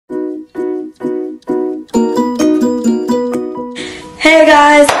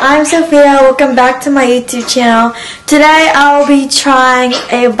guys, I'm Sophia. Welcome back to my YouTube channel. Today I'll be trying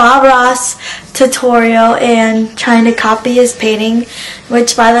a Bob Ross tutorial and trying to copy his painting,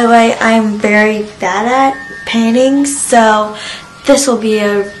 which by the way I'm very bad at painting, so this will be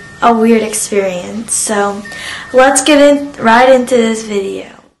a weird experience. So let's get right into this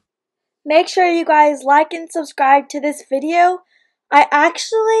video. Make sure you guys like and subscribe to this video. I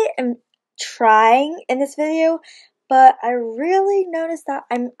actually am trying in this video, but I really noticed that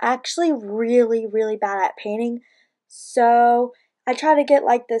I'm actually really bad at painting. So I try to get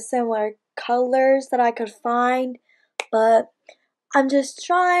like the similar colors that I could find, but I'm just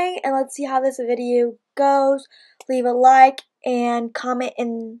trying, and let's see how this video goes. Leave a like and comment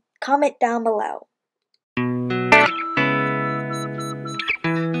down below.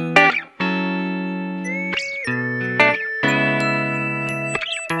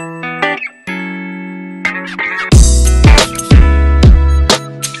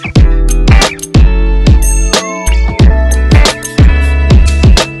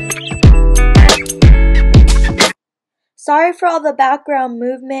 Sorry for all the background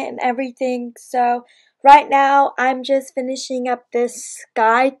movement and everything. So right now I'm just finishing up this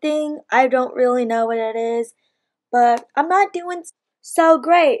sky thing. I don't really know what it is, but I'm not doing so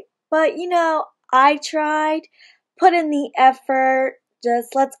great. But you know, I tried, put in the effort.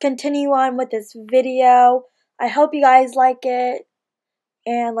 Just let's continue on with this video. I hope you guys like it,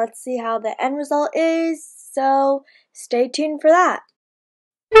 and let's see how the end result is. So stay tuned for that.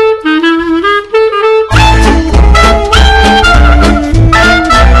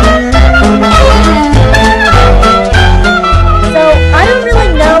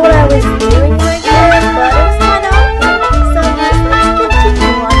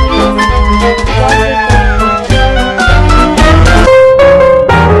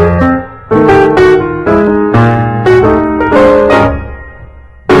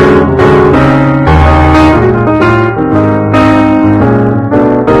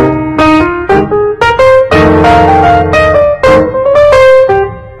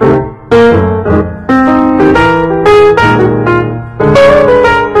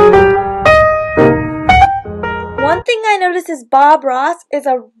 Bob Ross is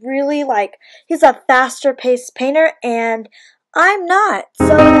he's a faster paced painter, and I'm not.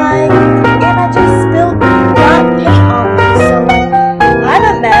 So and I just spilled black paint on me, so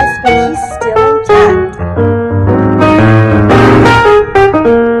I'm a mess, but he's still intact.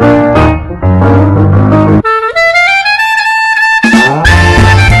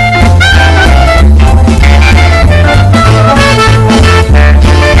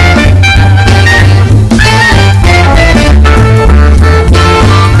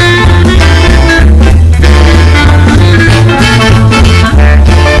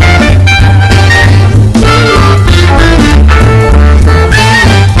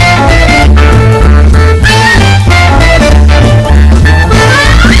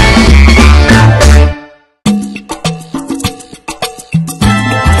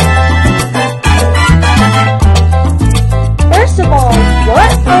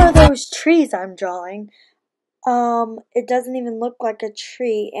 Trees I'm drawing. It doesn't even look like a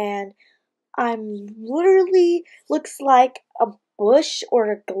tree, and I'm literally looks like a bush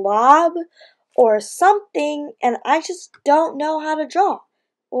or a glob or something, and I just don't know how to draw.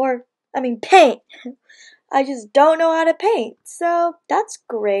 Paint. I just don't know how to paint. So that's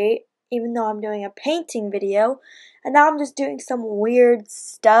great, even though I'm doing a painting video, and now I'm just doing some weird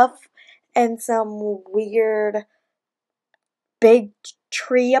stuff and some weird big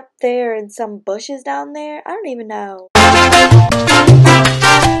tree up there and some bushes down there. I don't even know.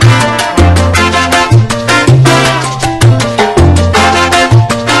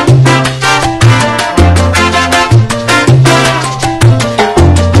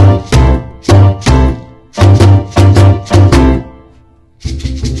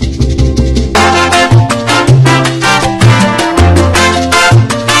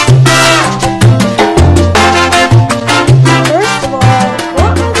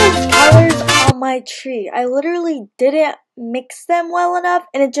 Tree. I literally didn't mix them well enough,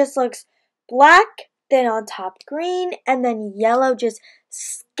 and it just looks black, then on top green, and then yellow just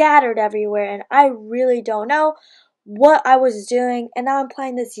scattered everywhere, and I really don't know what I was doing. And now I'm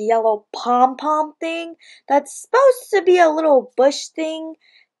playing this yellow pom-pom thing that's supposed to be a little bush thing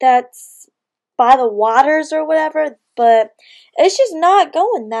that's by the waters or whatever, but it's just not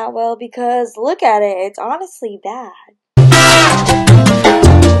going that well because look at it, it's honestly bad.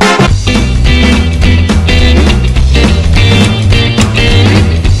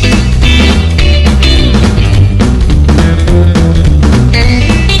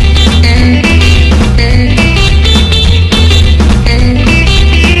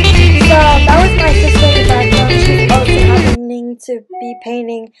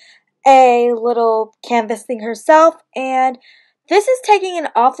 painting a little canvas thing herself, and this is taking an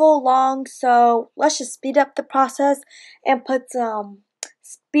awful long, so let's just speed up the process and put some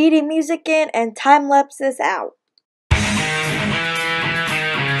speedy music in and time lapse this out.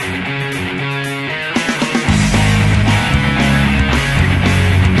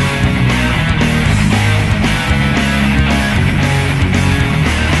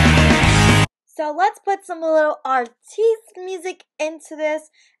 So let's put some little artiste music into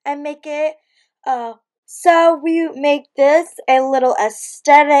this and make it, so we make this a little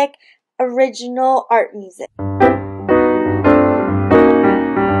aesthetic, original art music.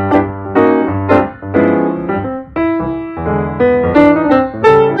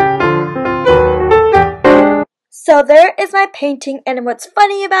 So there is my painting, and what's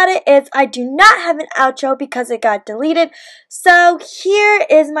funny about it is I do not have an outro because it got deleted. So here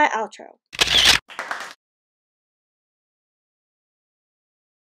is my outro.